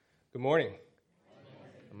Good morning.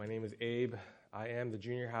 My name is Abe. I am the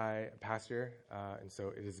junior high pastor, and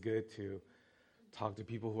so it is good to talk to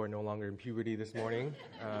people who are no longer in puberty this morning.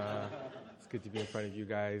 It's good to be in front of you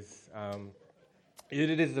guys.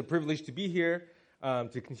 It is a privilege to be here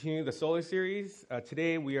to continue the Sola series.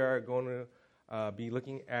 Today we are going to be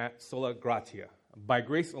looking at Sola Gratia, by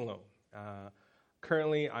grace alone.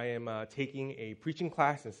 Currently I am taking a preaching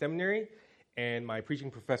class in seminary, and my preaching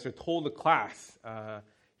professor told the class,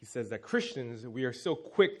 he says that Christians, we are so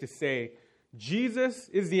quick to say, Jesus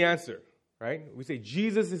is the answer, right? We say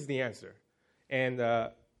Jesus is the answer. And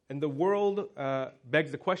the world begs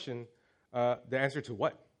the question, the answer to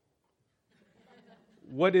what?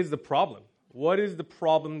 What is the problem? What is the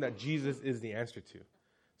problem that Jesus is the answer to?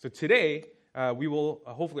 So today, we will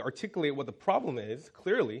hopefully articulate what the problem is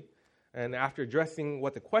clearly, and after addressing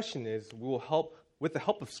what the question is, we will help, with the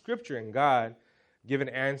help of Scripture and God, give an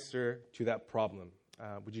answer to that problem.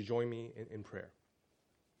 Would you join me in prayer?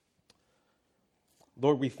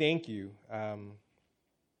 Lord, we thank you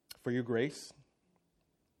for your grace,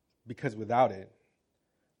 because without it,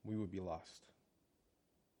 we would be lost,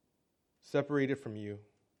 separated from you.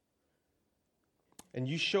 And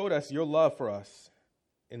you showed us your love for us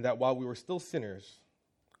in that while we were still sinners,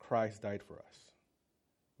 Christ died for us.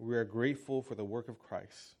 We are grateful for the work of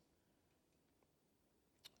Christ.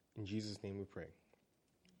 In Jesus' name we pray.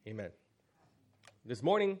 Amen. This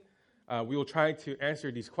morning, we will try to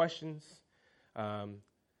answer these questions. I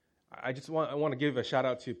want to give a shout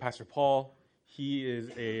out to Pastor Paul. He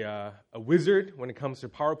is a wizard when it comes to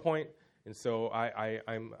PowerPoint, and so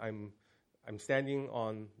I'm standing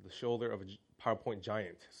on the shoulder of a PowerPoint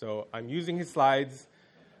giant. So I'm using his slides.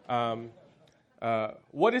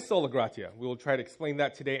 What is Sola Gratia? We will try to explain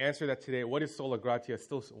that today, answer that today. What is Sola Gratia?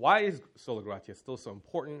 Why is Sola Gratia still so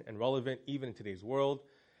important and relevant even in today's world?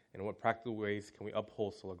 And in what practical ways can we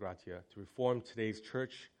uphold Sola Gratia to reform today's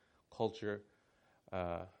church, culture,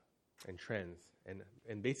 and trends,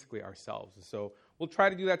 and basically ourselves? And so we'll try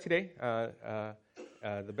to do that today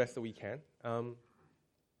the best that we can.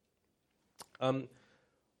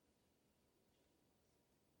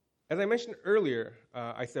 As I mentioned earlier,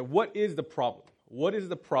 I said, what is the problem? What is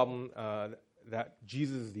the problem that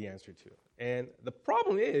Jesus is the answer to? And the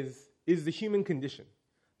problem is the human condition.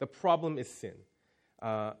 The problem is sin.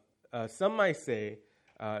 Some might say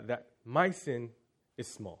that my sin is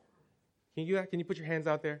small. Can you do that? Can you put your hands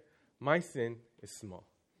out there? My sin is small,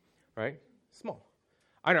 right? Small.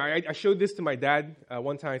 I know. I showed this to my dad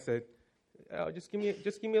one time. I said, just give me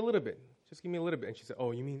a little bit. Just give me a little bit. And she said,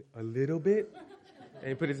 oh, you mean a little bit? And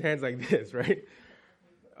he put his hands like this, right?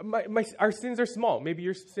 Our sins are small. Maybe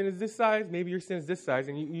your sin is this size. Maybe your sin is this size.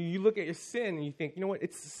 And you look at your sin and you think, you know what?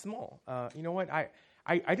 It's small. You know what? I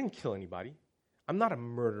didn't kill anybody. I'm not a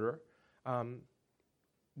murderer.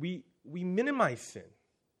 We minimize sin.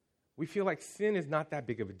 We feel like sin is not that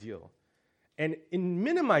big of a deal. And in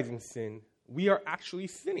minimizing sin, we are actually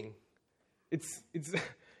sinning. It's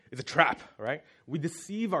a trap, right? We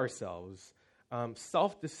deceive ourselves.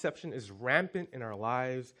 Self-deception is rampant in our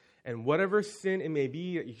lives. And whatever sin it may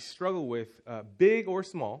be that you struggle with, big or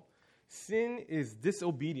small, sin is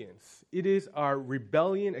disobedience. It is our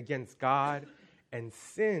rebellion against God, and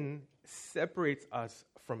sin separates us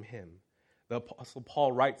from Him. The Apostle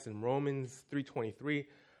Paul writes in Romans 3:23,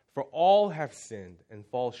 "For all have sinned and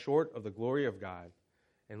fall short of the glory of God."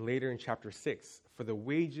 And later in chapter 6, "For the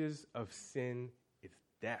wages of sin is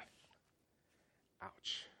death."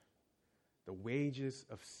 Ouch. The wages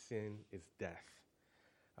of sin is death.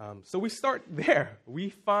 So we start there. We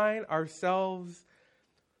find ourselves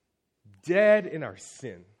dead in our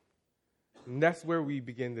sin. And that's where we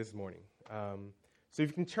begin this morning. So if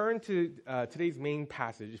you can turn to today's main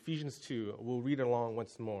passage, Ephesians 2, we'll read along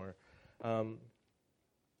once more.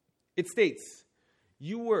 It states,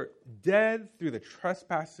 "You were dead through the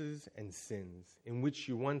trespasses and sins in which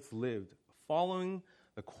you once lived, following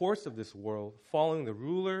the course of this world, following the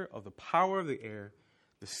ruler of the power of the air,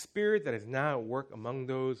 the spirit that is now at work among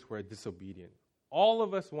those who are disobedient. All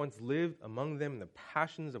of us once lived among them in the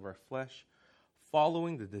passions of our flesh,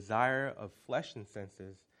 following the desire of flesh and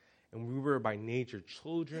senses, and we were by nature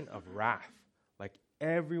children of wrath, like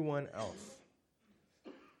everyone else."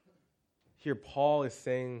 Here Paul is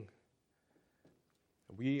saying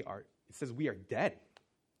it says we are dead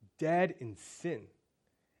in sin.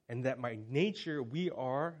 And that by nature we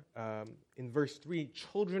are, in verse 3,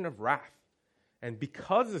 children of wrath. And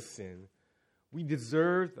because of sin, we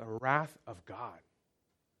deserve the wrath of God.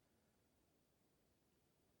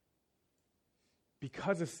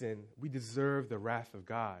 Because of sin, we deserve the wrath of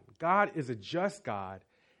God. God is a just God,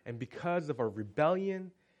 and because of our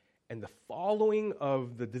rebellion and the following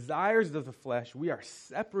of the desires of the flesh, we are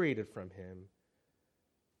separated from him.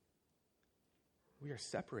 We are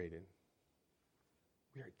separated.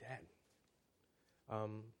 We are dead.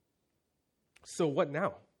 So what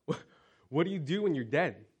now? What do you do when you're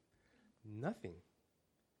dead? Nothing.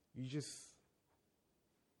 You just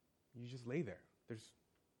lay there.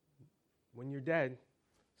 When you're dead,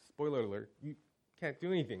 spoiler alert, you can't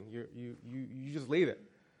do anything. You just lay there.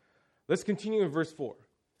 Let's continue in verse 4.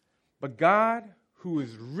 But God, who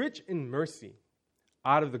is rich in mercy,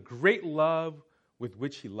 out of the great love with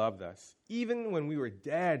which he loved us, even when we were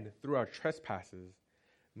dead through our trespasses,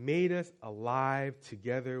 made us alive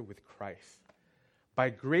together with Christ. By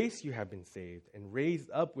grace you have been saved, and raised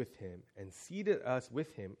up with him, and seated us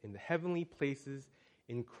with him in the heavenly places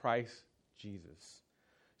in Christ Jesus,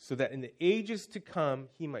 so that in the ages to come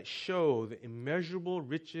he might show the immeasurable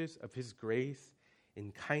riches of his grace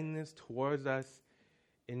in kindness towards us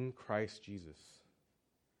in Christ Jesus.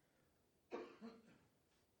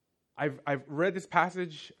 I've read this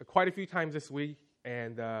passage quite a few times this week,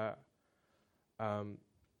 and I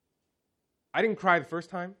didn't cry the first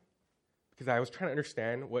time because I was trying to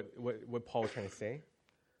understand what Paul was trying to say.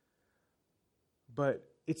 But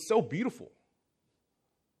it's so beautiful.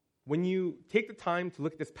 When you take the time to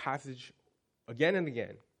look at this passage again and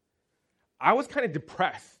again, I was kind of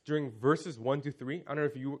depressed during verses 1 to 3. I don't know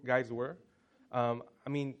if you guys were.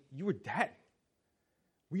 You were dead.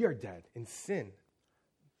 We are dead in sin.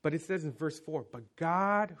 But it says in verse 4, but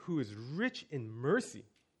God, who is rich in mercy,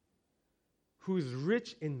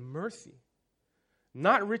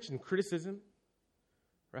 not rich in criticism,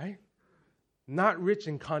 right? Not rich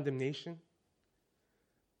in condemnation,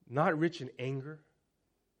 not rich in anger,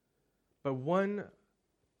 but one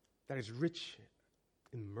that is rich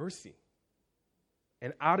in mercy.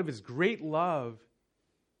 And out of his great love,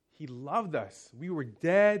 he loved us. We were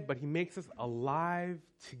dead, but he makes us alive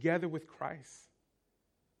together with Christ.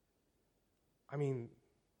 Can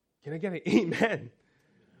I get an amen?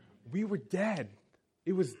 We were dead.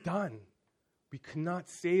 It was done. We could not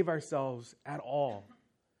save ourselves at all.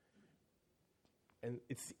 And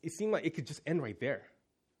it seemed like it could just end right there.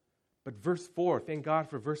 But verse 4, thank God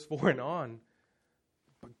for verse 4 and on.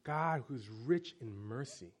 But God, who's rich in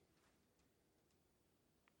mercy.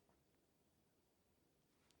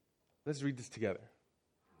 Let's read this together.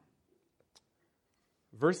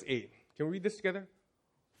 Verse 8. Can we read this together?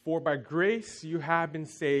 For by grace you have been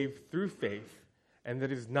saved through faith, and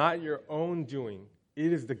that is not your own doing.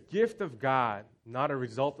 It is the gift of God, not a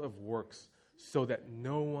result of works, so that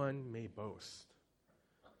no one may boast.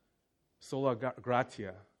 Sola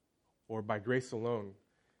gratia, or by grace alone,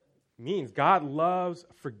 means God loves,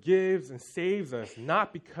 forgives, and saves us,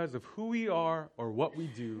 not because of who we are or what we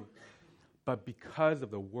do, but because of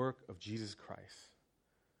the work of Jesus Christ.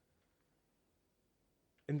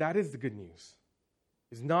 And that is the good news.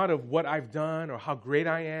 It's not of what I've done or how great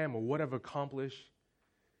I am or what I've accomplished.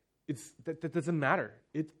 That doesn't matter.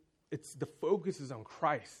 It's the focus is on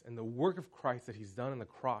Christ and the work of Christ that he's done on the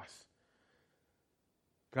cross.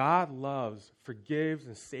 God loves, forgives,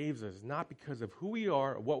 and saves us, not because of who we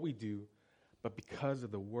are or what we do, but because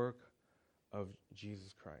of the work of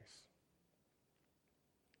Jesus Christ.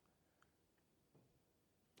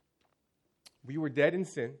 We were dead in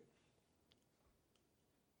sin.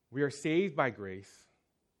 We are saved by grace.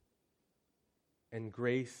 And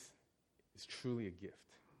grace is truly a gift.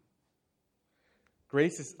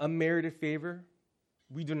 Grace is unmerited favor.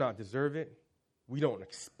 We do not deserve it. We don't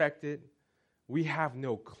expect it. We have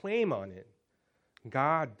no claim on it.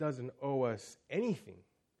 God doesn't owe us anything.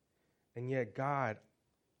 And yet God,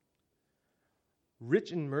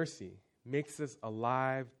 rich in mercy, makes us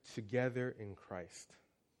alive together in Christ.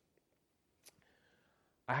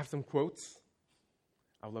 I have some quotes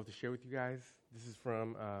I would love to share with you guys. This is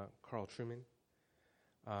from Carl Trueman.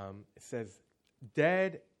 It says,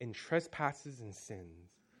 dead in trespasses and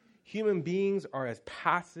sins, human beings are as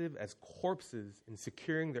passive as corpses in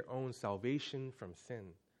securing their own salvation from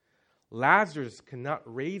sin. Lazarus cannot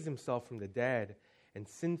raise himself from the dead, and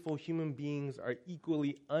sinful human beings are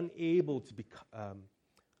equally unable to become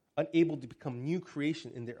new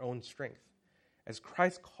creation in their own strength. As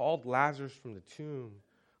Christ called Lazarus from the tomb,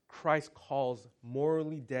 Christ calls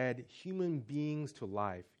morally dead human beings to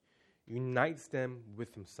life, unites them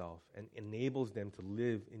with himself, and enables them to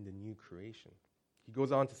live in the new creation. He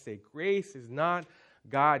goes on to say, grace is not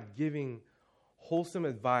God giving wholesome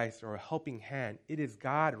advice or a helping hand. It is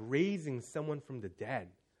God raising someone from the dead.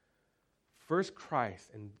 First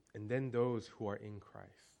Christ, and then those who are in Christ.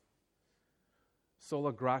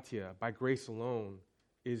 Sola gratia, by grace alone,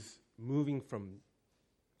 is moving from,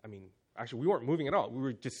 actually, we weren't moving at all. We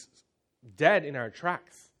were just dead in our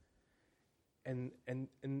tracks. And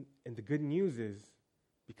the good news is,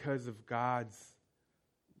 because of God's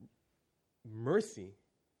mercy,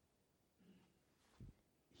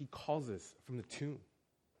 he calls us from the tomb,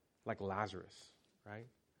 like Lazarus, right?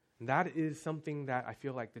 And that is something that I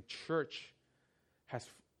feel like the church has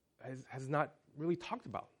not really talked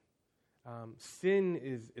about. Sin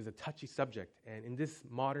is a touchy subject, and in this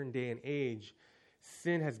modern day and age,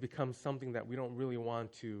 sin has become something that we don't really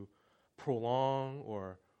want to prolong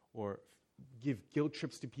or give guilt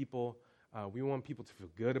trips to people. We want people to feel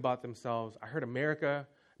good about themselves. I heard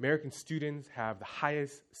American students have the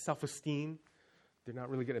highest self-esteem. They're not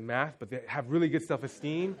really good at math, but they have really good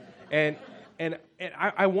self-esteem. And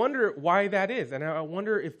I wonder why that is. And I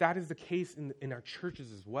wonder if that is the case in our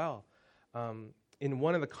churches as well. In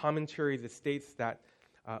one of the commentaries, it states that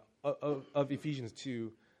of Ephesians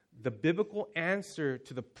 2, the biblical answer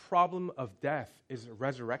to the problem of death is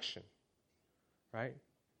resurrection, right?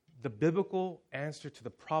 The biblical answer to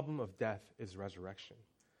the problem of death is resurrection.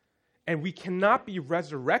 And we cannot be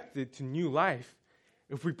resurrected to new life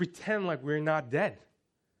if we pretend like we're not dead.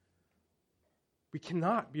 We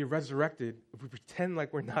cannot be resurrected if we pretend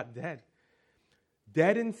like we're not dead.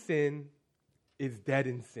 Dead in sin is dead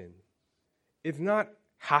in sin. It's not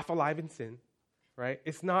half alive in sin, right?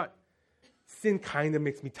 It's not sin kind of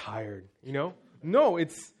makes me tired, you know? No,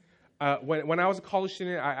 it's when I was a college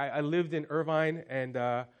student, I lived in Irvine, and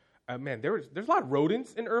man, there's a lot of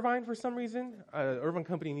rodents in Irvine for some reason. Irvine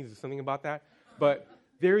Company needs to do something about that. But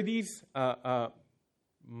there are these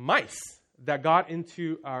mice that got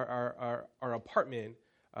into our apartment,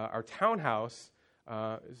 our townhouse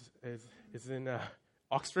is in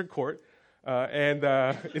Oxford Court, and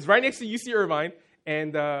it's right next to UC Irvine.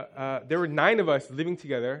 And there were 9 of us living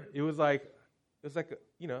together. It was like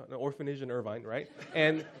an orphanage in Irvine, right?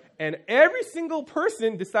 And every single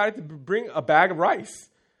person decided to bring a bag of rice.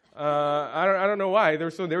 I don't know why. There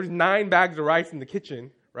was 9 bags of rice in the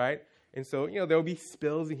kitchen, right? And so there will be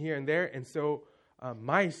spills in here and there, and so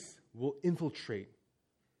mice will infiltrate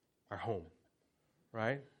our home,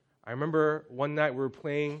 right? I remember one night we were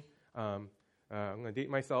playing. I'm going to date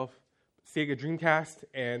myself. Sega Dreamcast,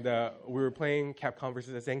 and we were playing Capcom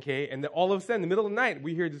versus SNK, and then all of a sudden, in the middle of the night,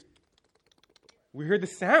 we heard the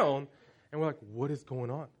sound, and we're like, what is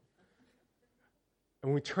going on?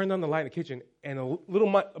 And we turned on the light in the kitchen, and a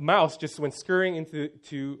little mouse just went scurrying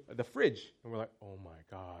into the fridge, and we're like, oh my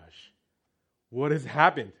gosh, what has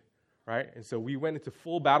happened, right? And so we went into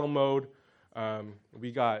full battle mode.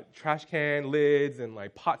 We got trash can lids and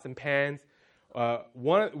like pots and pans.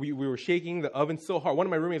 We were shaking the oven so hard. One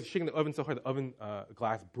of my roommates was shaking the oven so hard the oven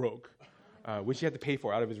glass broke, which he had to pay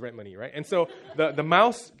for out of his rent money, right? And so the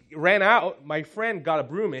mouse ran out. My friend got a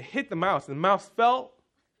broom and hit the mouse, and the mouse fell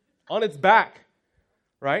on its back,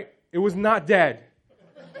 right? It was not dead,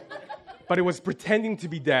 but it was pretending to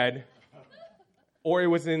be dead, or it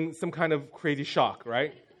was in some kind of crazy shock,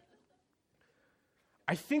 right?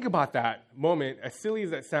 I think about that moment, as silly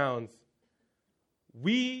as that sounds.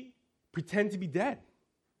 We pretend to be dead,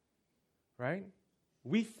 right?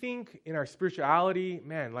 We think in our spirituality,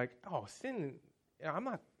 man, like, oh, sin, I'm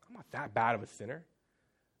not that bad of a sinner.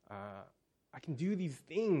 I can do these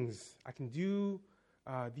things. I can do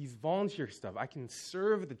these volunteer stuff. I can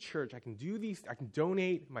serve the church. I can do these. I can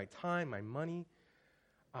donate my time, my money.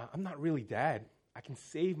 I'm not really dead. I can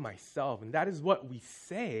save myself. And that is what we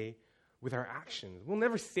say with our actions. We'll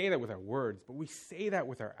never say that with our words, but we say that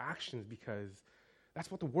with our actions because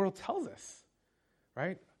that's what the world tells us,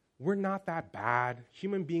 right? We're not that bad.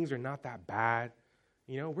 Human beings are not that bad.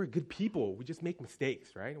 We're good people. We just make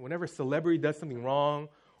mistakes, right? Whenever a celebrity does something wrong,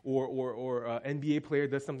 or an NBA player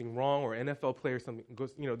does something wrong, or an NFL player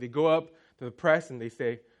they go up to the press and they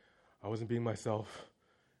say, "I wasn't being myself."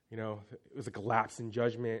 It was like a lapse in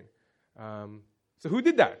judgment. So who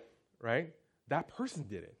did that, right? That person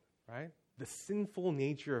did it, right? The sinful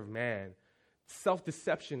nature of man.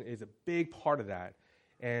 Self-deception is a big part of that.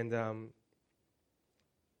 And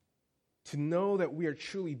to know that we are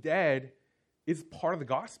truly dead is part of the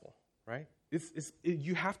gospel, right?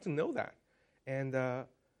 You have to know that. And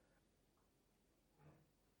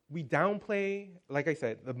we downplay, like I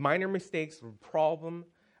said, the minor mistakes of a problem.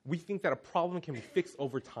 We think that a problem can be fixed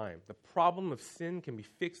over time. The problem of sin can be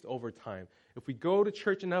fixed over time. If we go to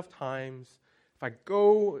church enough times, if I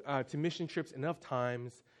go to mission trips enough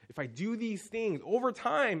times, if I do these things, over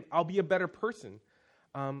time, I'll be a better person.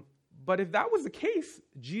 But if that was the case,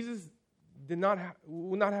 Jesus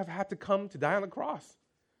would not have had to come to die on the cross.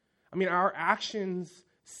 I mean, our actions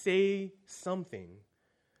say something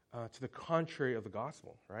to the contrary of the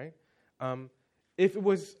gospel, right? if it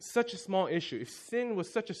was such a small issue, if sin was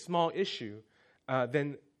such a small issue,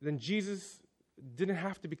 then Jesus didn't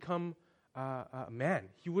have to become a man.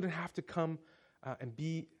 He wouldn't have to come and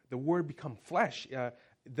be the Word become flesh.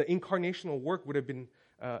 The incarnational work would have been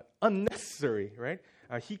unnecessary, right?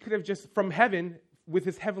 He could have just, from heaven, with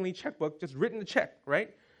his heavenly checkbook, just written the check,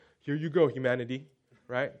 right? Here you go, humanity,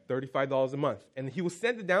 right? $35 a month. And he will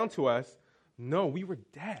send it down to us. No, we were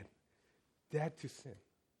dead to sin,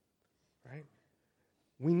 right?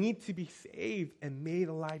 We need to be saved and made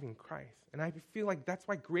alive in Christ. And I feel like that's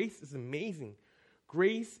why grace is amazing.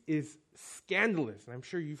 Grace is scandalous, and I'm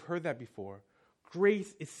sure you've heard that before.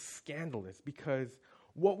 Grace is scandalous because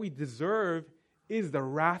what we deserve is the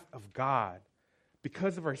wrath of God.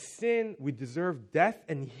 Because of our sin, we deserve death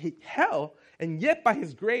and hell, and yet by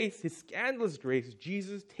his grace, his scandalous grace,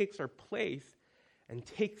 Jesus takes our place and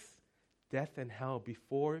takes death and hell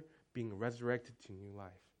before being resurrected to new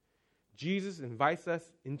life. Jesus invites us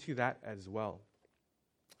into that as well.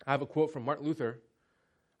 I have a quote from Martin Luther.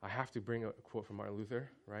 I have to bring a quote from Martin Luther,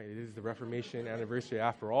 right? It is the Reformation anniversary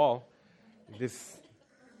after all. This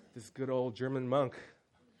good old German monk.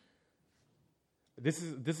 This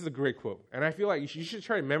is a great quote. And I feel like you should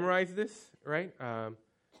try to memorize this, right?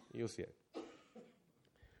 You'll see it.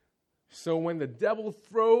 So when the devil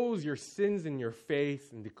throws your sins in your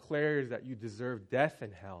face and declares that you deserve death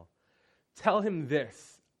and hell, tell him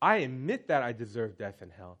this: I admit that I deserve death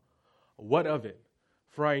and hell. What of it?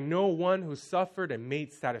 For I know one who suffered and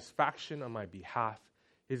made satisfaction on my behalf.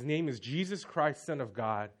 His name is Jesus Christ, Son of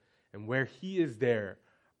God, and where he is there,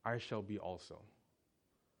 I shall be also.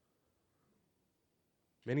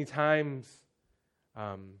 Many times,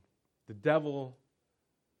 the devil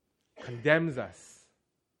condemns us,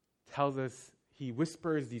 tells us, he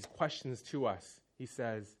whispers these questions to us. He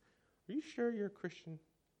says, are you sure you're a Christian?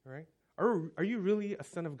 All right? Are you really a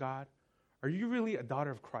son of God? Are you really a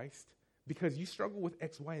daughter of Christ? Because you struggle with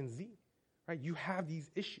X, Y, and Z, right? You have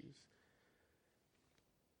these issues.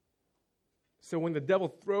 So when the devil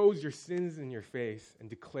throws your sins in your face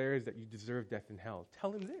and declares that you deserve death and hell,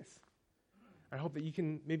 tell him this. I hope that you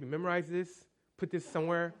can maybe memorize this, put this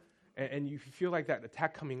somewhere, and you feel like that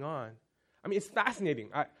attack coming on. I mean, it's fascinating.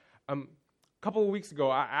 A couple of weeks ago,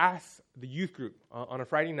 I asked the youth group on a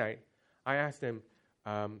Friday night, I asked them,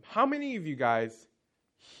 how many of you guys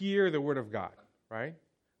hear the Word of God, right?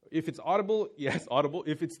 If it's audible, yes, audible.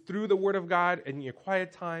 If it's through the Word of God and your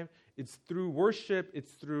quiet time, it's through worship,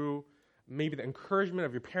 it's through maybe the encouragement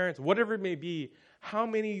of your parents, whatever it may be, how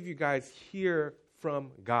many of you guys hear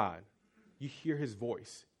from God? You hear his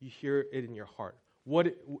voice. You hear it in your heart.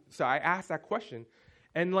 So I asked that question,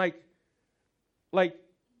 and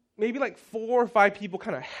maybe 4 or 5 people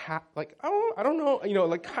kind of I don't know,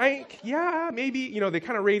 yeah, maybe, they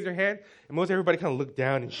kind of raise their hand, and most everybody kind of looked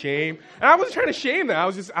down in shame. And I wasn't trying to shame them. I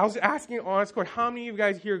was asking an honest question, how many of you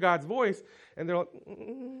guys hear God's voice? And they're like,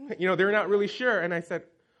 they're not really sure. And I said,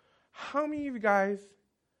 how many of you guys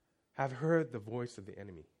have heard the voice of the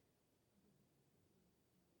enemy?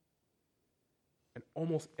 And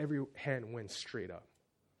almost every hand went straight up.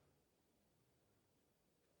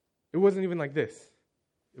 It wasn't even like this.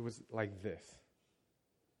 It was like this.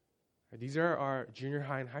 These are our junior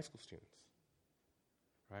high and high school students,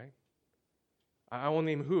 right? I won't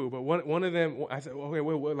name who, but one of them, I said, okay,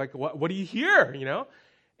 what do you hear,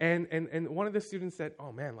 And one of the students said,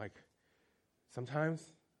 oh man, sometimes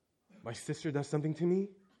my sister does something to me,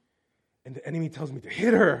 and the enemy tells me to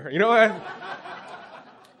hit her,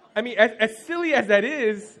 I mean, as silly as that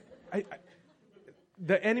is,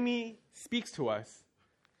 the enemy speaks to us,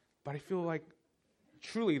 but I feel like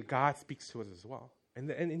truly God speaks to us as well.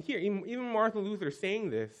 And here, even Martin Luther saying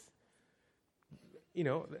this,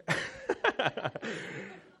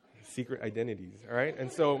 secret identities, all right?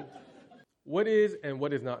 And so, what is and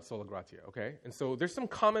what is not sola gratia, okay? And so there's some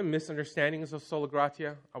common misunderstandings of sola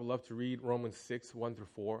gratia. I would love to read Romans 6,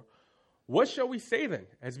 1-4. What shall we say then,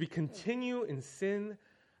 as we continue in sin,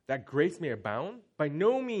 that grace may abound? By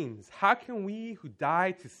no means. How can we who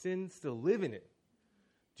died to sin still live in it?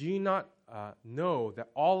 Do you not know that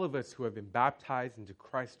all of us who have been baptized into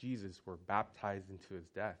Christ Jesus were baptized into his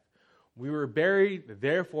death? We were buried,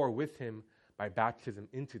 therefore, with him by baptism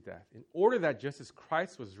into death, in order that just as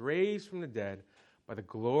Christ was raised from the dead by the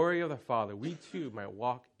glory of the Father, we too might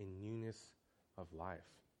walk in newness of life.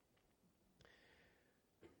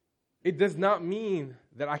 It does not mean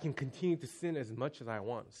that I can continue to sin as much as I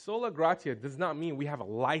want. Sola gratia does not mean we have a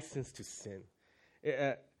license to sin.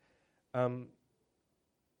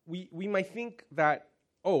 We might think that,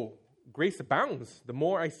 grace abounds the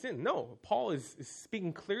more I sin. No, Paul is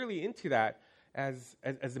speaking clearly into that. As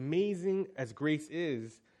amazing as grace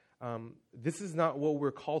is, this is not what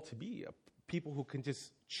we're called to be. People who can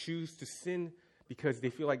just choose to sin because they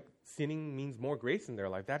feel like sinning means more grace in their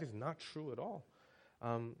life. That is not true at all.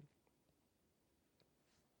 I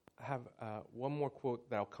have one more quote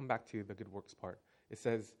that I'll come back to, the good works part. It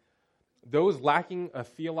says, those lacking a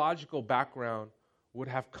theological background would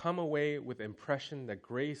have come away with the impression that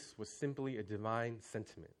grace was simply a divine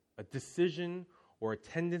sentiment, a decision or a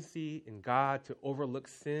tendency in God to overlook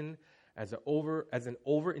sin as an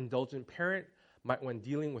overindulgent parent might when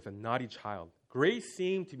dealing with a naughty child. Grace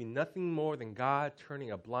seemed to be nothing more than God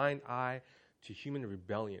turning a blind eye to human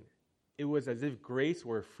rebellion. It was as if grace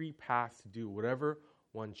were a free pass to do whatever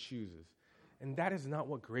one chooses. And that is not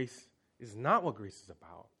what grace is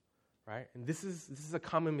about, right? And this is a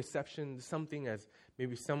common misconception, something as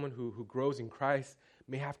maybe someone who grows in Christ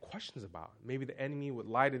may have questions about. Maybe the enemy would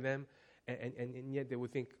lie to them, and yet they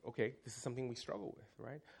would think, okay, this is something we struggle with,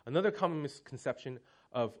 right? Another common misconception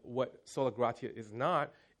of what sola gratia is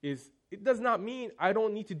not is it does not mean I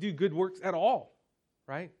don't need to do good works at all,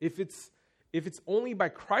 right? If it's only by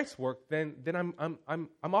Christ's work, then I'm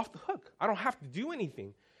off the hook. I don't have to do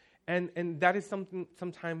anything, and that is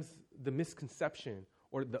sometimes the misconception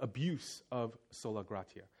or the abuse of sola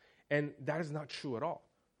gratia, and that is not true at all,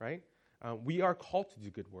 right? We are called to do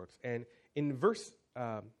good works, and in verse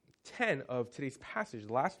 10 of today's passage,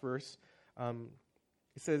 the last verse,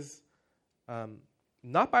 it says,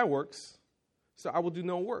 not by works, so I will do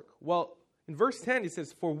no work. Well, in verse 10, it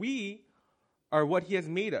says, for we are what he has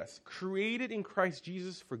made us, created in Christ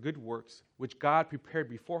Jesus for good works, which God prepared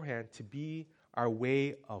beforehand to be our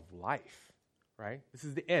way of life, right? This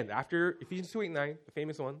is the end. After Ephesians 2:8-9, the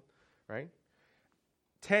famous one, right?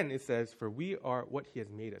 10, it says, for we are what he has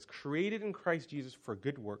made us, created in Christ Jesus for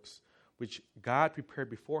good works, which God prepared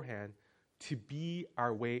beforehand to be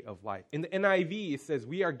our way of life. In the NIV, it says,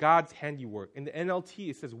 we are God's handiwork. In the NLT,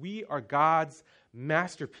 it says, we are God's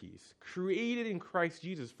masterpiece, created in Christ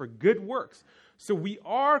Jesus for good works. So we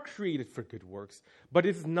are created for good works, but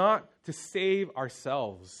it's not to save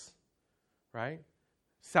ourselves, right?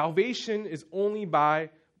 Salvation is only by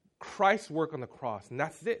Christ's work on the cross, and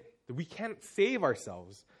that's it. We can't save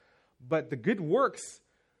ourselves. But the good works,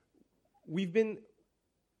 we've been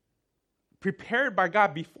prepared by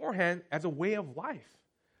God beforehand as a way of life.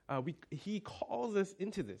 He calls us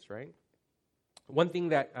into this, right? One thing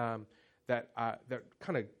that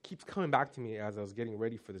kind of keeps coming back to me as I was getting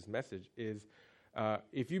ready for this message is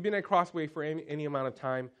if you've been at Crossway for any amount of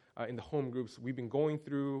time in the home groups, we've been going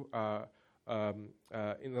through,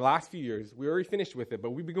 in the last few years, we already finished with it,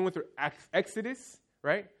 but we've been going through Exodus,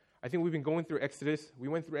 right? I think we've been going through Exodus. We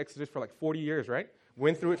went through Exodus for like 40 years, right?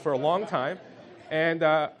 Went through it for a long time. And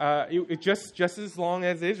it just as long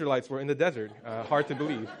as the Israelites were in the desert. Hard to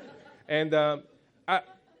believe. And, to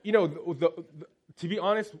be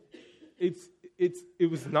honest,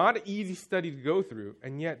 it was not an easy study to go through,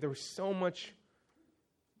 and yet there was so much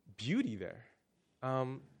beauty there.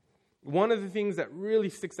 One of the things that really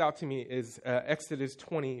sticks out to me is Exodus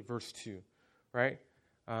 20, verse 2, right?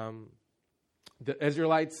 The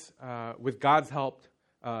Israelites, with God's help,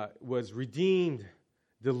 was redeemed,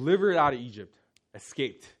 delivered out of Egypt,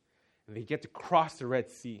 escaped, and they get to cross the Red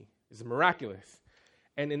Sea. It's miraculous.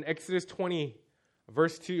 And in Exodus 20,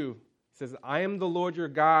 verse 2, it says, I am the Lord your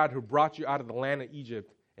God who brought you out of the land of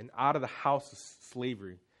Egypt and out of the house of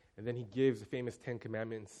slavery. And then he gives the famous 10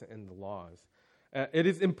 Commandments and the laws. It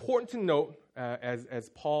is important to note, as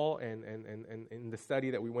Paul and in the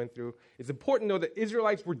study that we went through, it's important to know that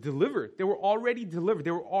Israelites were delivered. They were already delivered.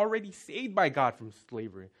 They were already saved by God from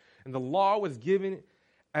slavery. And the law was given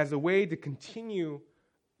as a way to continue.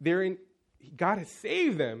 God has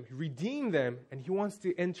saved them, redeemed them, and he wants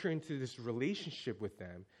to enter into this relationship with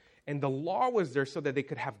them. And the law was there so that they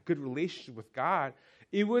could have good relationship with God.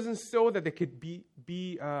 It wasn't so that they could be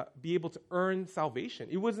able to earn salvation.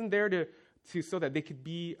 It wasn't there so that they could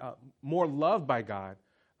be more loved by God,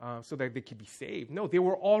 so that they could be saved. No, they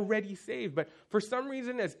were already saved. But for some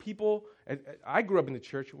reason, as I grew up in the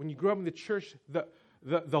church. When you grew up in the church,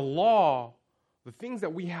 the law, the things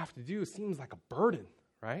that we have to do seems like a burden,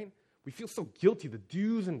 right? We feel so guilty, the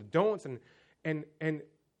do's and the don'ts, and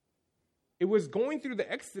it was going through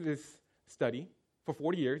the Exodus study for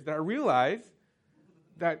 40 years that I realized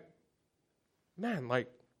that, man, like,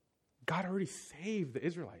 God already saved the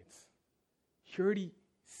Israelites.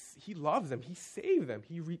 He loves them. He saved them.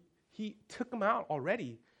 He took them out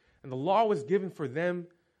already. And the law was given for them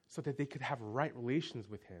so that they could have right relations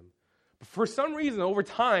with him. But for some reason, over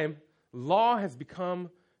time, law has become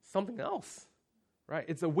something else, right?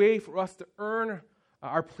 It's a way for us to earn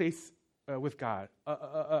our place with God,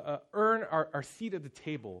 earn our seat at the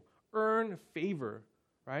table, earn favor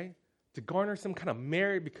right? To garner some kind of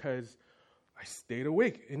merit because I stayed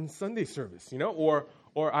awake in Sunday service, or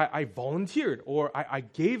I volunteered, or I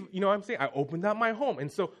gave, what I'm saying? I opened up my home.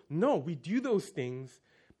 And so, no, we do those things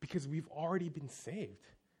because we've already been saved.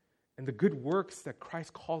 And the good works that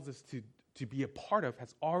Christ calls us to be a part of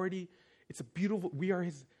has already, it's a beautiful,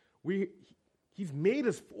 He's made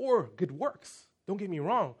us for good works. Don't get me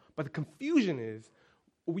wrong. But the confusion is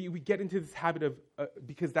we get into this habit of,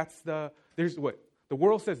 because there's what? The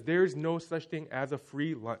world says there's no such thing as a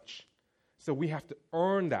free lunch. So we have to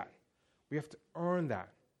earn that. We have to earn that.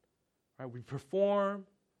 Right? We perform,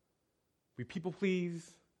 we people please,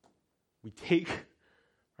 we take,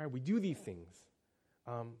 right? We do these things.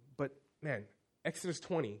 But man, Exodus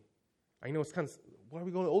 20, I know it's kind of, why are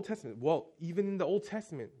we going to the Old Testament? Well, even in the Old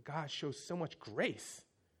Testament, God shows so much grace,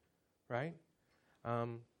 right?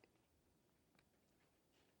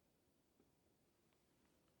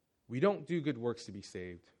 We don't do good works to be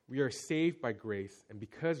saved. We are saved by grace, and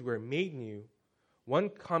because we're made new, one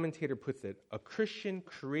commentator puts it, a Christian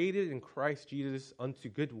created in Christ Jesus unto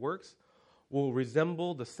good works will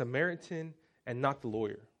resemble the Samaritan and not the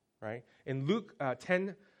lawyer, right? In Luke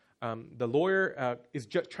 10, the lawyer is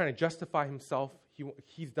trying to justify himself.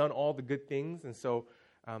 He's done all the good things, and so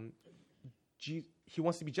he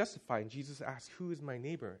wants to be justified. And Jesus asks, who is my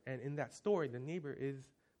neighbor? And in that story, the neighbor is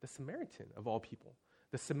the Samaritan of all people.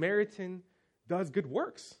 The Samaritan does good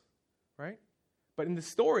works, right? But in the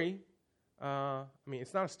story,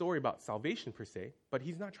 it's not a story about salvation per se, but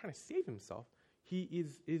he's not trying to save himself. He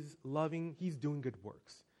is loving, he's doing good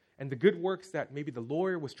works. And the good works that maybe the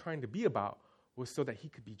lawyer was trying to be about was so that he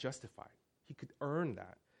could be justified. He could earn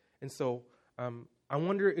that. And so I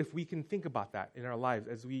wonder if we can think about that in our lives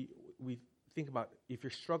as we think about if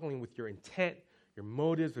you're struggling with your intent, your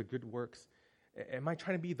motives, or good works. Am I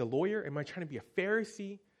trying to be the lawyer? Am I trying to be a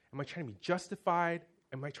Pharisee? Am I trying to be justified?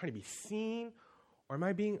 Am I trying to be seen? Or am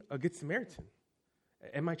I being a good Samaritan?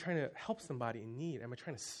 Am I trying to help somebody in need? Am I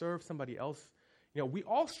trying to serve somebody else? We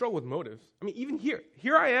all struggle with motives. I mean, even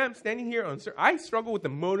here I am standing here. I struggle with the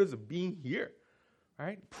motives of being here,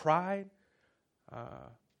 right? Pride,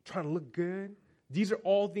 trying to look good. These are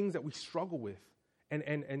all things that we struggle with.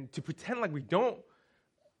 And to pretend like we don't,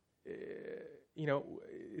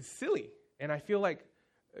 is silly. And I feel like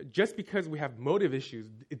just because we have motive issues,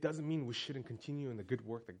 it doesn't mean we shouldn't continue in the good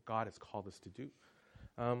work that God has called us to do.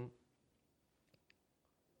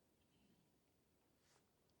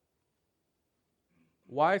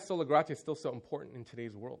 Why is Sola Gratia still so important in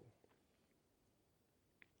today's world?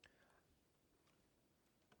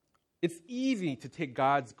 It's easy to take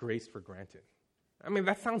God's grace for granted. I mean,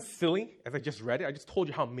 that sounds silly as I just read it. I just told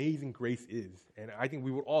you how amazing grace is. And I think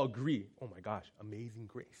we would all agree, oh my gosh, amazing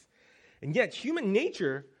grace. And yet, human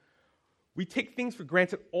nature, we take things for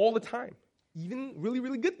granted all the time, even really,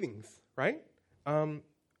 really good things, right?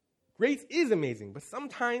 Grace is amazing, but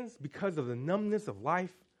sometimes because of the numbness of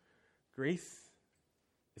life, grace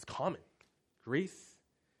is common. Grace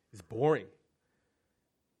is boring.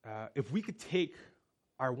 If we could take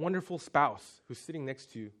our wonderful spouse who's sitting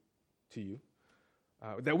next to you,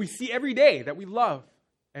 that we see every day, that we love,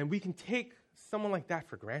 and we can take someone like that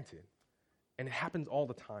for granted, and it happens all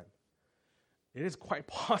the time. It is quite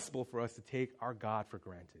possible for us to take our God for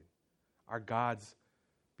granted, our God's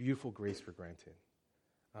beautiful grace for granted.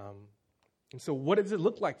 And so what does it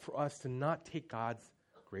look like for us to not take God's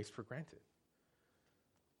grace for granted?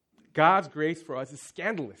 God's grace for us is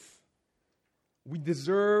scandalous. We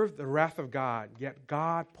deserve the wrath of God, yet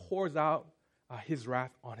God pours out his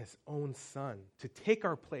wrath on his own son to take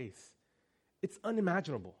our place. It's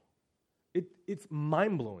unimaginable. It's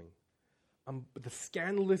mind-blowing. But the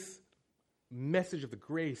scandalous message of the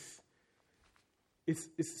grace is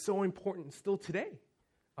so important still today.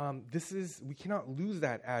 We cannot lose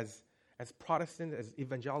that as Protestants, as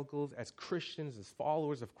evangelicals, as Christians, as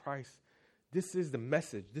followers of Christ. This is the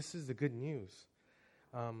message. This is the good news.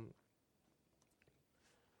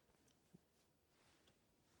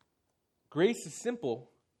 Grace is simple,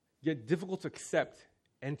 yet difficult to accept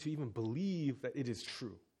and to even believe that it is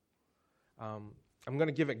true. I'm going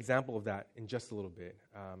to give an example of that in just a little bit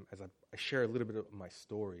as I share a little bit of my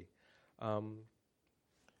story.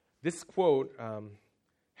 This quote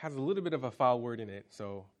has a little bit of a foul word in it,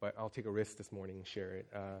 but I'll take a risk this morning and share it.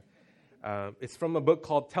 It's from a book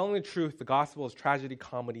called Telling the Truth, The Gospel is Tragedy,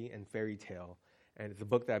 Comedy, and Fairy Tale. And it's a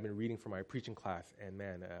book that I've been reading for my preaching class, and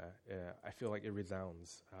man, I feel like it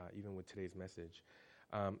resounds even with today's message.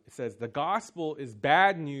 It says, the gospel is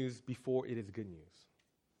bad news before it is good news.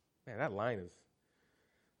 Man, that line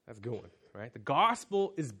that's a good one, right? The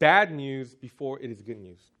gospel is bad news before it is good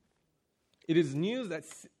news. It is news that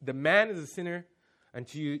the man is a sinner, And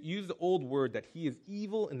to use the old word, that he is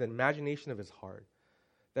evil in the imagination of his heart.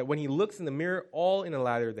 That when he looks in the mirror, all in a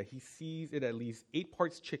ladder, that he sees it at least 8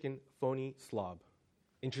 parts chicken, phony, slob.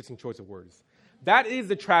 Interesting choice of words. That is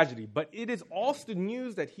the tragedy, but it is also the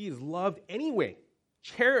news that he is loved anyway,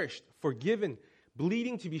 cherished, forgiven,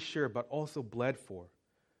 bleeding to be sure, but also bled for.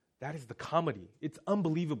 That is the comedy. It's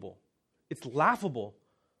unbelievable. It's laughable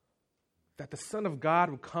that the Son of God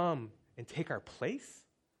would come and take our place.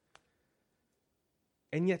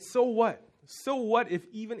 And yet, so what? So what if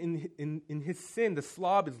even in his sin, the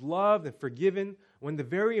slob is loved and forgiven, when the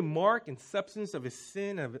very mark and substance of his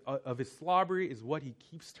sin, of his slobbery, is what he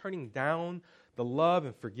keeps turning down the love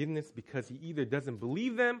and forgiveness because he either doesn't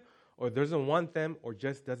believe them or doesn't want them or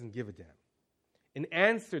just doesn't give a damn. In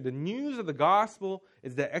answer, the news of the gospel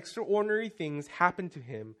is that extraordinary things happen to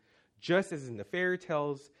him, just as in the fairy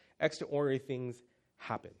tales, extraordinary things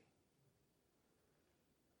happen.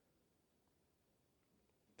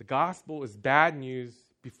 The gospel is bad news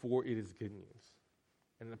before it is good news.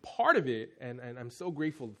 And a part of it, and I'm so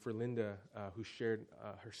grateful for Linda who shared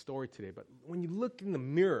her story today, but when you look in the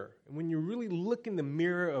mirror, and when you really look in the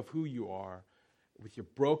mirror of who you are, with your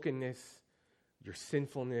brokenness, your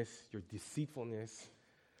sinfulness, your deceitfulness,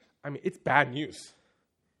 I mean, it's bad news.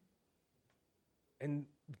 And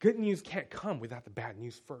good news can't come without the bad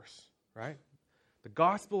news first, right? The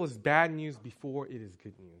gospel is bad news before it is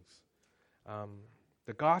good news.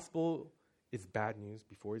 The gospel is bad news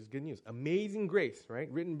before it's good news. Amazing Grace, right?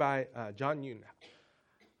 Written by John Newton.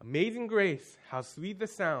 Amazing grace, how sweet the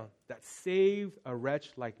sound that saved a wretch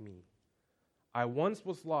like me. I once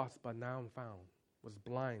was lost, but now I'm found. Was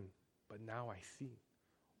blind, but now I see.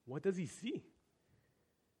 What does he see?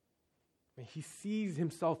 I mean, he sees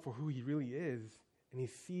himself for who he really is, and he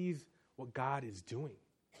sees what God is doing.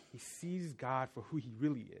 He sees God for who he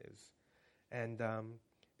really is. And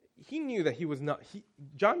he knew that he was not,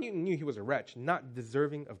 John Newton knew he was a wretch, not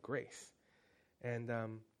deserving of grace. And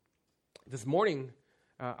this morning,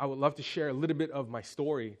 I would love to share a little bit of my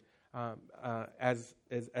story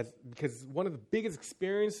because one of the biggest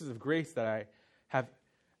experiences of grace that I have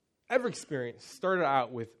ever experienced started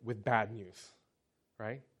out with bad news,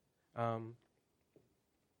 right?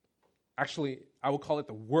 Actually, I would call it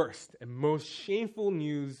the worst and most shameful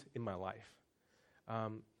news in my life.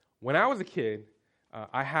 When I was a kid,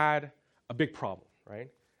 I had a big problem, right?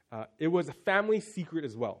 It was a family secret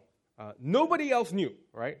as well. Nobody else knew,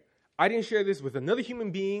 right? I didn't share this with another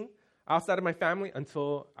human being outside of my family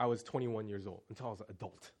until I was 21 years old, until I was an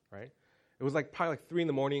adult, right? It was probably 3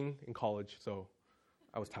 a.m. in college, so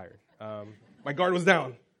I was tired. My guard was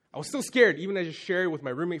down. I was so scared, even as I shared with my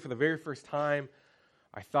roommate for the very first time.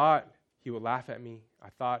 I thought he would laugh at me. I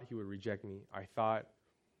thought he would reject me.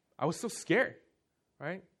 I was so scared,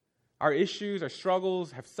 right? Our issues, our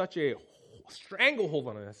struggles have such a stranglehold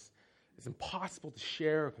on us. It's impossible to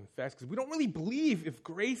share or confess because we don't really believe if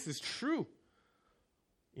grace is true.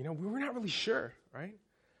 You know, we're not really sure, right?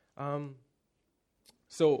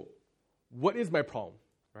 So what is my problem,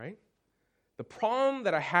 right? The problem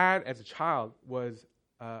that I had as a child was,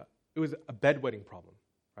 it was a bedwetting problem,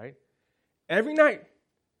 right? Every night,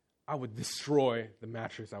 I would destroy the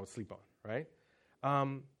mattress I would sleep on, right?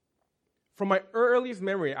 From my earliest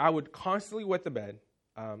memory, I would constantly wet the bed.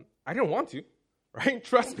 I didn't want to, right?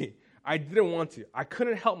 Trust me, I didn't want to. I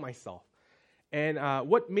couldn't help myself. And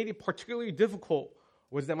what made it particularly difficult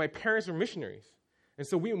was that my parents were missionaries. And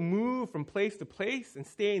so we would move from place to place and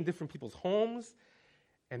stay in different people's homes.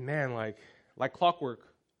 And man, like clockwork,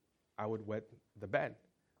 I would wet the bed.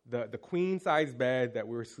 The queen-size bed that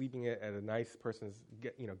we were sleeping at a nice person's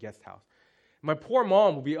guest house. My poor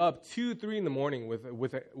mom would be up 2, 3 in the morning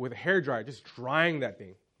with a hairdryer, just drying that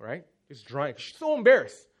thing, right? Just drying. She's so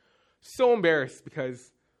embarrassed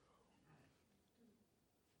because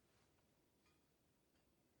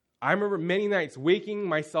I remember many nights waking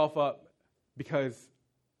myself up because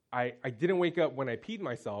I didn't wake up when I peed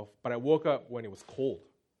myself, but I woke up when it was cold.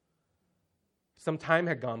 Some time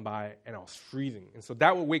had gone by, and I was freezing. And so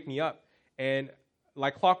that would wake me up. And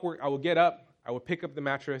like clockwork, I would get up. I would pick up the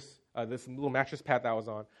mattress, this little mattress pad that I was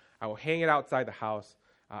on. I would hang it outside the house.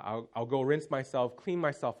 I'll go rinse myself, clean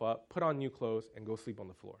myself up, put on new clothes, and go sleep on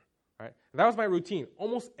the floor. Right? And that was my routine.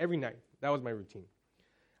 Almost every night, that was my routine.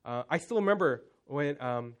 I still remember when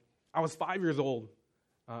I was 5 years old,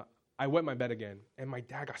 I wet my bed again, and my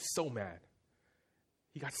dad got so mad.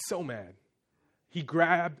 He got so mad. He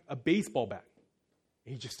grabbed a baseball bat.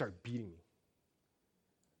 And he just started beating me.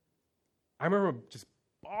 I remember just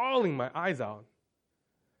bawling my eyes out.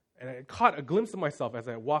 And I caught a glimpse of myself as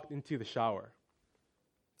I walked into the shower.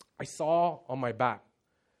 I saw on my back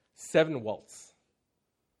 7 welts,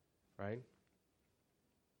 right?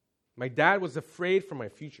 My dad was afraid for my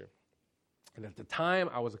future. And at the time,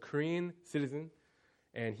 I was a Korean citizen,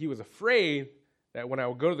 and he was afraid that when I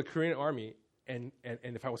would go to the Korean army, and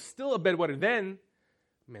if I was still a bedwetter then,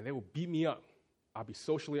 man, they would beat me up. I'll be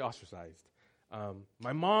socially ostracized.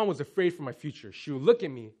 My mom was afraid for my future. She would look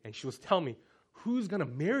at me, and she was telling me, who's going to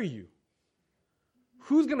marry you?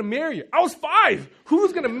 Who's going to marry you? I was 5.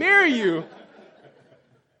 Who's going to marry you?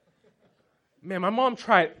 Man, my mom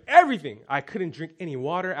tried everything. I couldn't drink any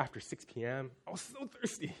water after 6 p.m. I was so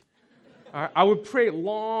thirsty. I would pray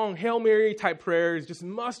long Hail Mary type prayers, just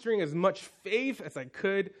mustering as much faith as I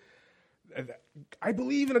could. I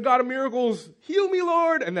believe in a God of miracles. Heal me,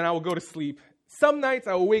 Lord. And then I would go to sleep. Some nights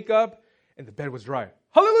I would wake up and the bed was dry.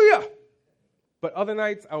 Hallelujah. But other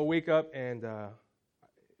nights I would wake up and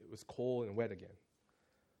it was cold and wet again.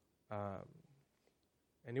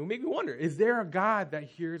 And it would make me wonder, is there a God that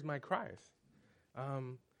hears my cries?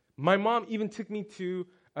 My mom even took me to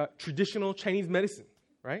traditional Chinese medicine,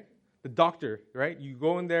 right? The doctor, right? You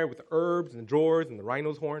go in there with the herbs and the drawers and the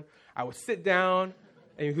rhino's horn. I would sit down,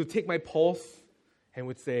 and he would take my pulse and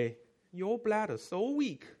would say, your bladder's so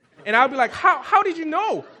weak. And I would be like, how did you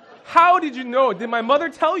know? How did you know? Did my mother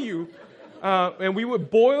tell you? And we would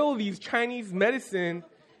boil these Chinese medicine.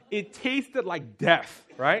 It tasted like death,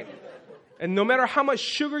 right? And no matter how much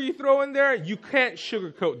sugar you throw in there, you can't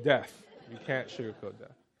sugarcoat death. You can't sugarcoat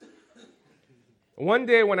death. One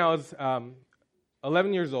day when I was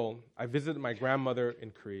 11 years old, I visited my grandmother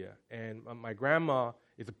in Korea. And my grandma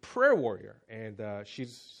is a prayer warrior. And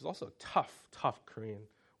she's also a tough Korean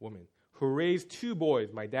woman who raised 2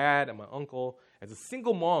 boys, my dad and my uncle, as a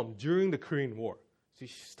single mom during the Korean War. So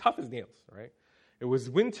she's tough as nails, right? It was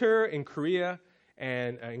winter in Korea.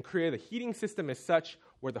 And in Korea, the heating system is such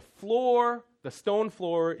where the stone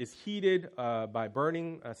floor is heated by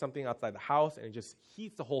burning something outside the house, and it just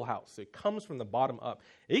heats the whole house. So it comes from the bottom up.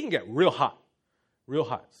 It can get real hot.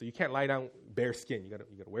 So you can't lie down bare skin. You gotta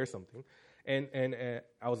wear something. And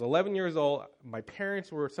I was 11 years old. My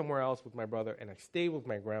parents were somewhere else with my brother, and I stayed with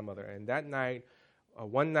my grandmother. And that night,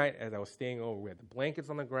 one night as I was staying over, we had the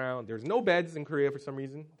blankets on the ground. There's no beds in Korea for some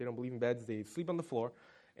reason. They don't believe in beds. They sleep on the floor.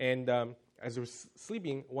 And as I was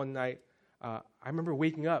sleeping one night, I remember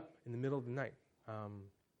waking up in the middle of the night.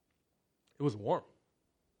 It was warm.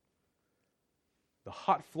 The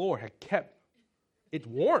hot floor had kept it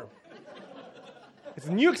warm. It's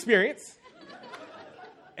a new experience.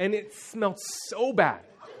 And it smelled so bad.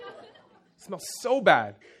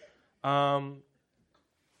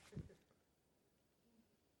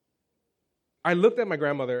 I looked at my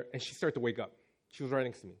grandmother, and she started to wake up. She was right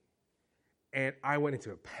next to me. And I went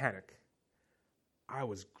into a panic. I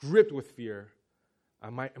was gripped with fear.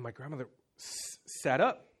 My grandmother sat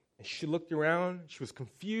up, and she looked around. She was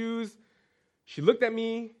confused. She looked at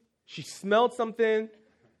me. She smelled something,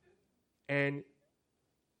 and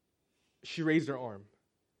she raised her arm.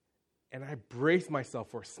 And I braced myself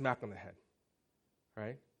for a smack on the head,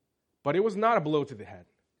 right? But it was not a blow to the head.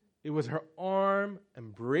 It was her arm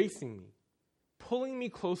embracing me, pulling me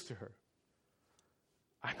close to her.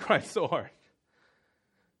 I cried so hard.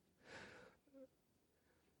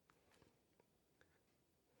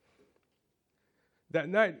 That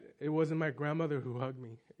night, it wasn't my grandmother who hugged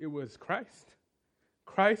me. It was Christ.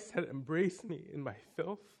 Christ had embraced me in my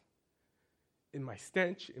filth, in my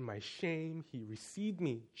stench, in my shame. He received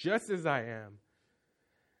me just as I am.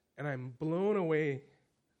 And I'm blown away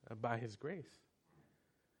by his grace.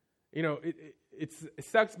 You know, it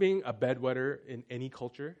sucks being a bedwetter in any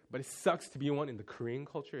culture, but it sucks to be one in the Korean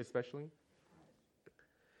culture especially.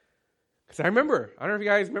 Because I don't know if you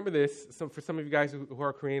guys remember this, for some of you guys who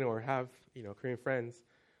are Korean or have, Korean friends,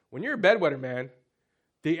 when you're a bedwetter, man,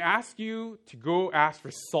 they ask you to go ask for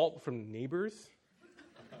salt from the neighbors.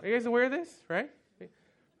 Are you guys aware of this, right?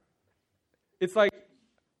 It's like,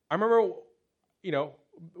 I remember,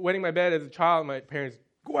 wetting my bed as a child, my parents,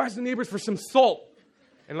 go ask the neighbors for some salt.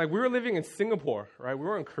 And we were living in Singapore, right? We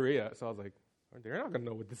were in Korea, so I was like, they're not going to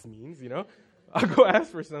know what this means, I'll go ask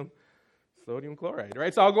for some sodium chloride,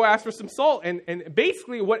 right? So I'll go ask for some salt. And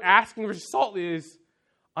basically what asking for salt is,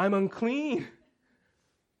 I'm unclean.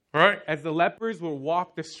 Right? As the lepers would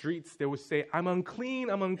walk the streets, they would say, I'm unclean,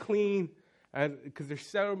 because they're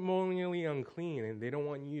ceremonially unclean, and they don't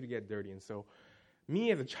want you to get dirty. And so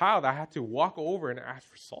me as a child, I had to walk over and ask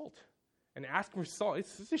for salt. And asking for salt,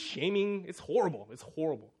 it's just shaming. It's horrible,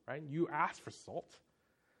 right? You ask for salt.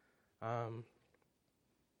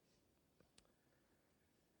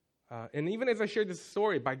 And even as I shared this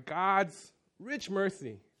story, by God's rich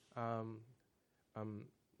mercy, in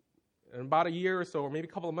about a year or so, or maybe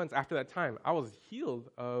a couple of months after that time, I was healed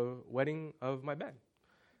of wetting of my bed.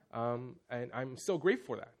 And I'm so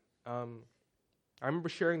grateful for that. I remember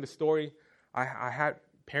sharing the story. I had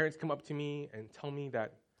parents come up to me and tell me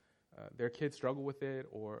that their kids struggle with it,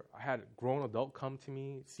 or I had a grown adult come to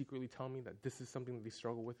me, secretly tell me that this is something that they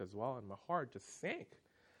struggle with as well, and my heart just sank.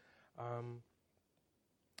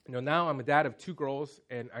 Now I'm a dad of 2 girls,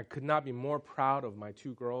 and I could not be more proud of my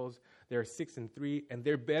 2 girls. They're 6 and 3, and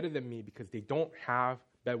they're better than me because they don't have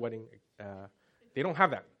bedwetting. They don't have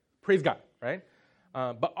that. Praise God, right?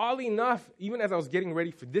 But oddly enough, even as I was getting ready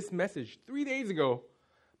for this message, 3 days ago,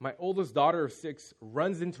 my oldest daughter of 6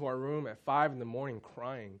 runs into our room at 5 in the morning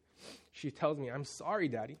crying. She tells me, "I'm sorry,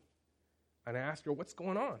 Daddy." And I asked her, "What's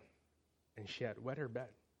going on?" And she had wet her bed.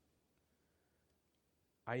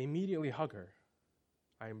 I immediately hug her.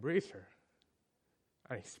 I embrace her.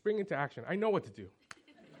 I spring into action. I know what to do.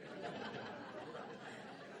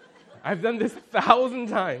 I've done this 1,000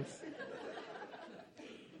 times.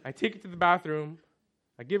 I take her to the bathroom.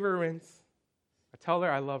 I give her a rinse. I tell her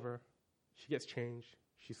I love her. She gets changed.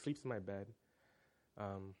 She sleeps in my bed.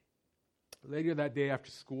 Later that day after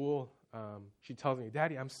school, she tells me,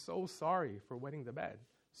 "Daddy, I'm so sorry for wetting the bed.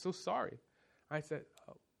 So sorry." I said,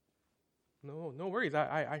 "Oh, no worries.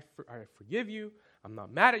 I forgive you. I'm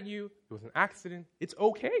not mad at you. It was an accident. It's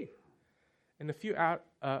okay." And a few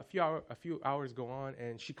hours go on,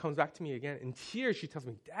 and she comes back to me again. In tears, she tells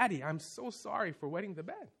me, "Daddy, I'm so sorry for wetting the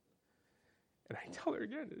bed." And I tell her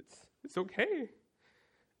again, it's okay.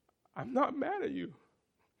 I'm not mad at you.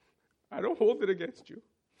 I don't hold it against you.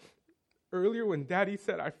 Earlier when Daddy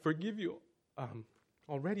said, "I forgive you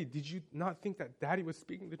already," did you not think that Daddy was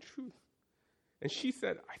speaking the truth? And she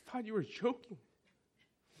said, "I thought you were joking.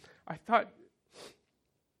 I thought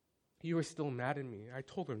you were still mad at me." I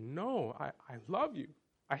told her, "No, I love you.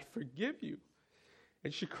 I forgive you."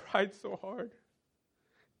 And she cried so hard.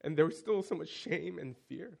 And there was still so much shame and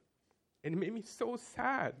fear. And it made me so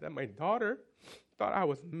sad that my daughter thought I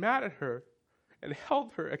was mad at her and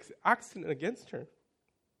held her accident against her.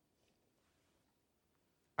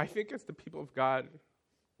 I think as the people of God,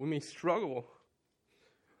 we may struggle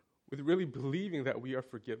with really believing that we are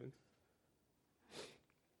forgiven.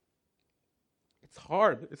 It's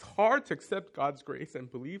hard. It's hard to accept God's grace and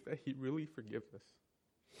believe that He really forgives us.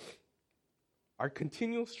 Our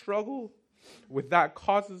continual struggle with that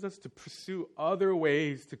causes us to pursue other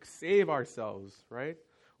ways to save ourselves, right?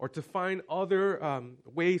 Or to find other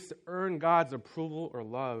ways to earn God's approval or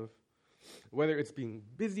love. Whether it's being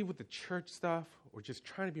busy with the church stuff, or just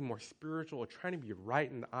trying to be more spiritual, or trying to be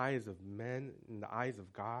right in the eyes of men, in the eyes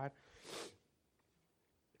of God.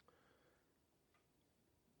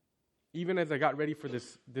 Even as I got ready for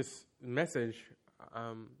this message,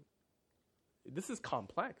 this is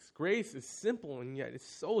complex. Grace is simple, and yet it's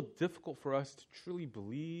so difficult for us to truly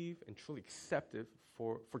believe and truly accept it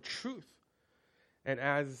for truth. And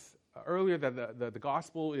as earlier that the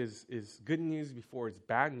gospel is good news before it's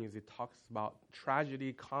bad news, it talks about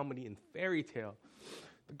tragedy, comedy, and fairy tale.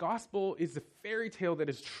 The gospel is a fairy tale that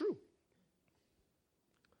is true.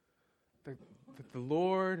 That the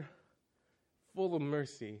Lord, full of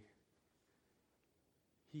mercy,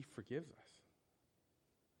 He forgives us.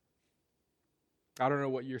 I don't know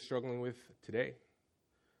what you're struggling with today.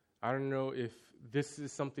 I don't know if this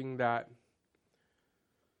is something that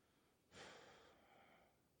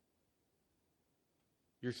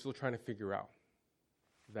you're still trying to figure out.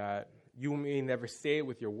 That you may never say it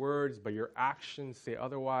with your words, but your actions say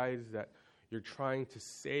otherwise, that you're trying to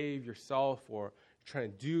save yourself or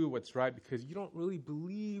trying to do what's right because you don't really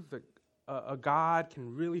believe that a God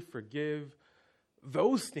can really forgive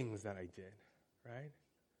those things that I did, right?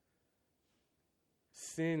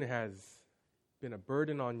 Sin has been a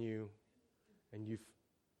burden on you, and you've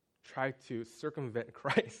tried to circumvent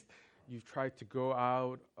Christ. You've tried to go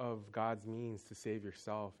out of God's means to save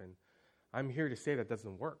yourself, and I'm here to say that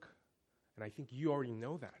doesn't work. And I think you already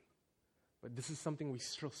know that. But this is something we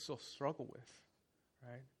still struggle with,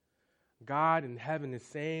 right? God in heaven is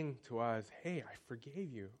saying to us, "Hey, I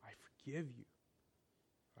forgave you. I forgive you."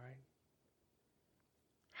 Right?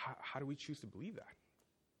 How do we choose to believe that?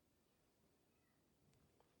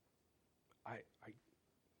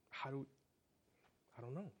 I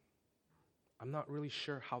don't know. I'm not really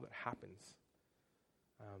sure how that happens.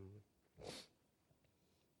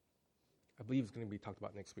 I believe it's going to be talked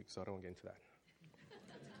about next week, so I don't want to get into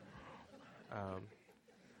that.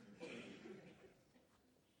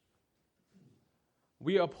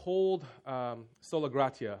 We uphold sola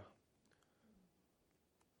gratia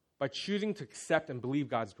by choosing to accept and believe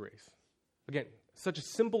God's grace. Again, such a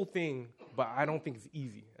simple thing, but I don't think it's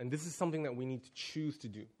easy. And this is something that we need to choose to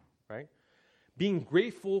do, right? Being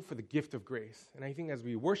grateful for the gift of grace. And I think as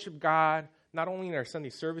we worship God, not only in our Sunday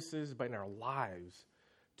services, but in our lives,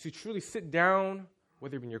 to truly sit down,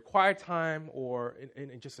 whether in your quiet time or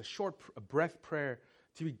in just a short breath prayer,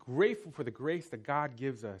 to be grateful for the grace that God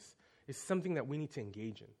gives us is something that we need to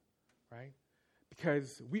engage in, right?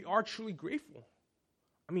 Because we are truly grateful.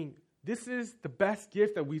 I mean, this is the best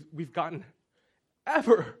gift that we've gotten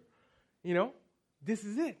ever. You know, this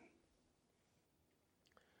is it.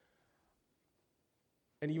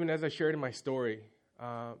 And even as I shared in my story,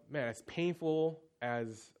 man, as painful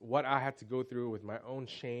as what I had to go through with my own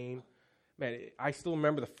shame, man, I still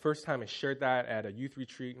remember the first time I shared that at a youth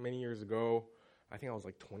retreat many years ago. I think I was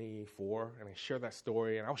like 24, and I shared that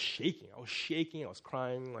story, and I was shaking. I was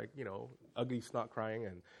crying, like, ugly snot crying,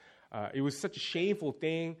 and it was such a shameful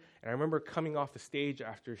thing. And I remember coming off the stage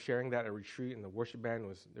after sharing that at a retreat, and the worship band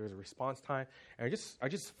there was a response time, and I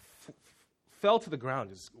just fell to the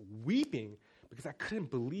ground, just weeping, because I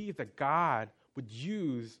couldn't believe that God would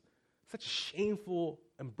use such a shameful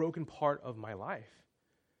and broken part of my life.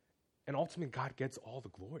 And ultimately, God gets all the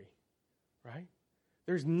glory, right?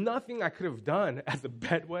 There's nothing I could have done as a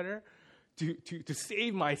bedwetter to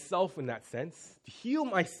save myself in that sense, to heal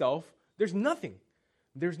myself. There's nothing.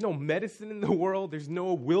 There's no medicine in the world. There's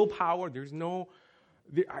no willpower.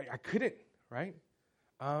 I couldn't, right?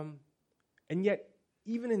 And yet,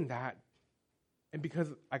 even in that, and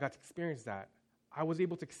because I got to experience that, I was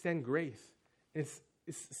able to extend grace. It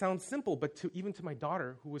sounds simple, but even to my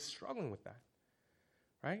daughter who was struggling with that,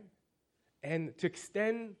 right? And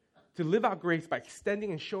to live out grace by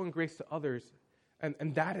extending and showing grace to others,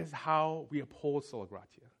 and that is how we uphold Sola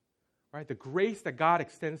Gratia, right? The grace that God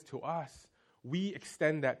extends to us, we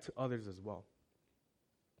extend that to others as well.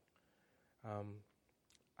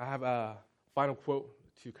 I have a final quote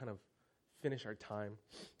to kind of finish our time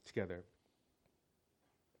together.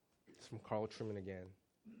 It's from Carl Trueman again.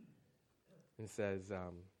 It says,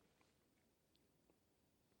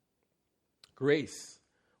 grace,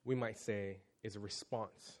 we might say, is a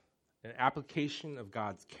response, an application of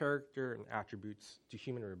God's character and attributes to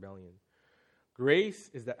human rebellion. Grace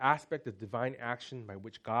is the aspect of divine action by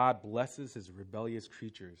which God blesses his rebellious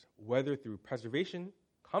creatures, whether through preservation,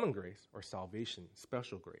 common grace, or salvation,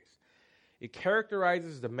 special grace. It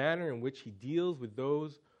characterizes the manner in which he deals with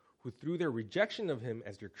those who through their rejection of him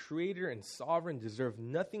as their creator and sovereign deserve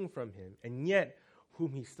nothing from him, and yet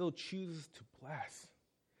whom he still chooses to bless.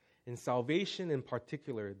 In salvation in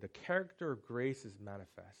particular, the character of grace is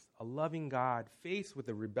manifest. A loving God, faced with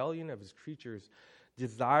the rebellion of his creatures,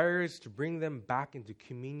 desires to bring them back into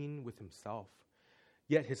communion with himself.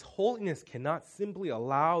 Yet his holiness cannot simply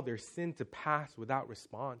allow their sin to pass without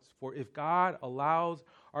response. For if God allows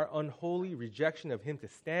our unholy rejection of him to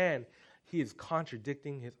stand, he is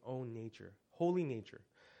contradicting his own nature, holy nature.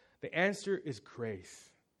 The answer is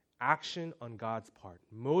grace. Action on God's part,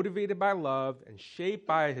 motivated by love and shaped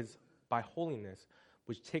by holiness,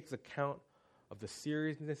 which takes account of the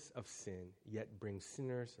seriousness of sin, yet brings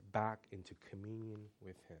sinners back into communion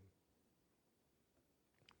with him.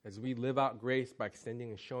 As we live out grace by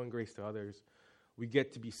extending and showing grace to others, we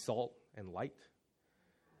get to be salt and light.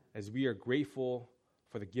 As we are grateful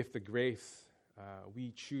for the gift of grace,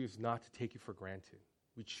 we choose not to take it for granted.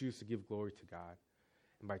 We choose to give glory to God.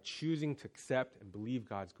 And by choosing to accept and believe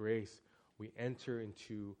God's grace, we enter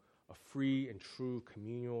into a free and true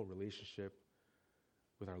communal relationship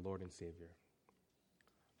with our Lord and Savior.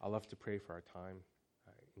 I'd love to pray for our time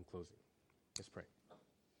in closing. Let's pray.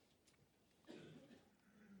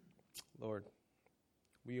 Lord,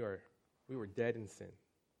 we were dead in sin,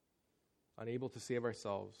 unable to save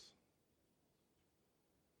ourselves.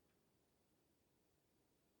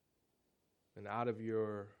 And out of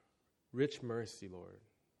your rich mercy, Lord,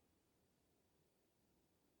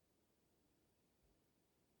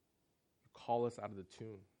 call us out of the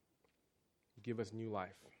tomb. Give us new life.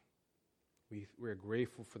 We are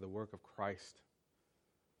grateful for the work of Christ.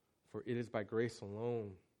 For it is by grace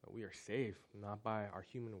alone that we are saved, not by our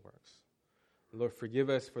human works. Lord, forgive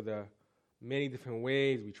us for the many different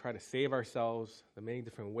ways we try to save ourselves, the many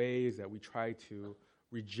different ways that we try to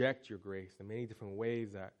reject your grace, the many different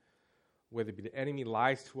ways that, whether it be the enemy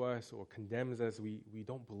lies to us or condemns us, we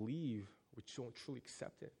don't believe, we don't truly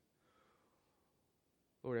accept it.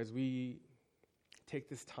 Lord, as we take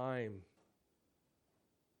this time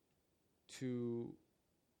to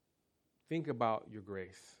think about your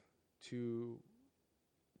grace, to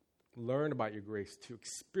learn about your grace, to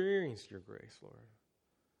experience your grace, Lord,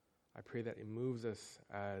 I pray that it moves us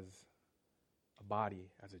as a body,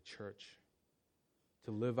 as a church,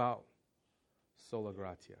 to live out sola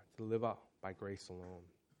gratia, to live out by grace alone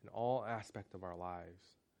in all aspects of our lives.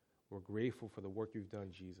 We're grateful for the work you've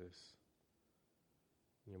done, Jesus.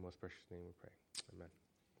 In your most precious name we pray. Amen.